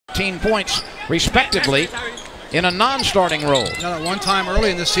19 points, respectively, in a non-starting role. Now, that one time early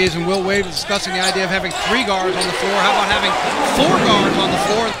in the season, Will Wade was discussing the idea of having 3 guards on the floor. How about having 4 guards on the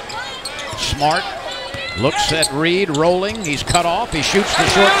floor? Smart looks at Reid rolling. He's cut off. He shoots the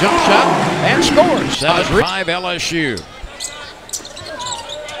short jump shot and scores. 7-5 LSU.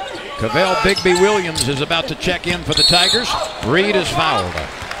 Cavell Bigby Williams is about to check in for the Tigers. Reid is fouled.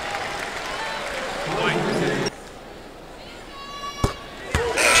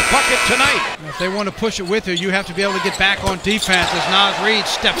 Bucket tonight. If they want to push it with you, you have to be able to get back on defense as Naz Reid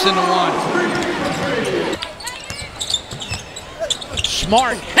steps into one.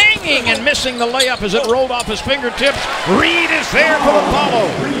 Smart hanging and missing the layup as it rolled off his fingertips. Reid is there for the follow.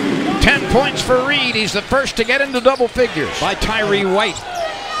 10 points for Reid. He's the first to get into double figures by Tyree White.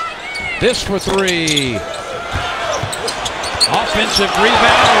 This for 3. Offensive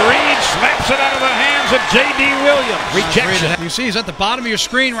rebound. Reid slaps it out of the hands of J.D. Williams. Rejection. You see he's at the bottom of your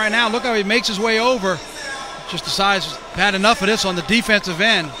screen right now. Look how he makes his way over. Just decides he's had enough of this on the defensive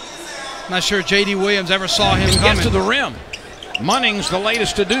end. Not sure J.D. Williams ever saw him coming. Get to the rim. Munning's the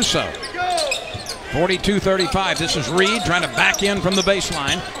latest to do so. 42-35. This is Reid trying to back in from the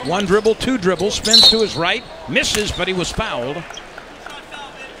baseline. 1 dribble, 2 dribbles, spins to his right, misses, but he was fouled.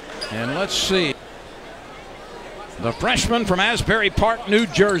 And let's see. The freshman from Asbury Park, New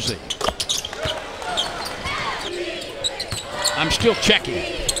Jersey. I'm still checking.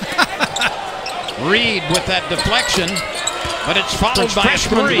 Reid with that deflection, but it's followed by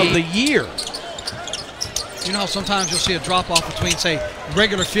freshman of the year. You know how sometimes you'll see a drop-off between, say,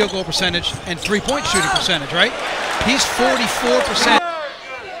 regular field goal percentage and three-point shooting percentage, right? He's 44%.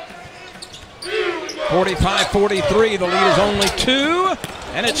 45-43, the lead is only 2,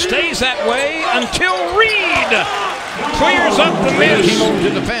 and it stays that way until Reid clears up the miss. To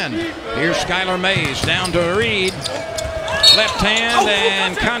defend. Here's Skylar Mays down to Reid. Left hand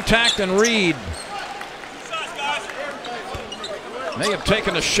and contact, and Reid may have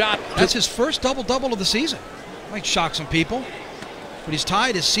taken a shot. That's his first double-double of the season. Might shock some people, but he's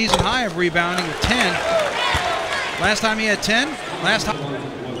tied his season high of rebounding with 10. Last time he had 10. Last time.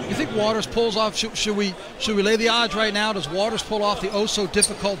 You think Waters pulls off? Should we lay the odds right now? Does Waters pull off the oh so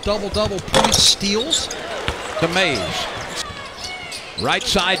difficult double-double point steals? To Mays. Right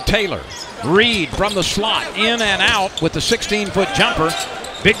side Taylor. Reid from the slot, in and out with the 16-foot jumper.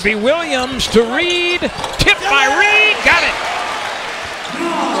 Bigby Williams to Reid. Tipped by Reid. Got it.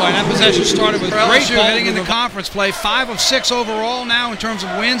 Boy, that possession started with great ball heading into conference play. 5 of 6 overall now in terms of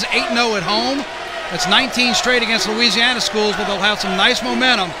wins. 8-0 at home. That's 19 straight against Louisiana schools, but they'll have some nice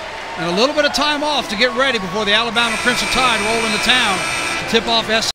momentum and a little bit of time off to get ready before the Alabama Crimson Tide roll into town to tip off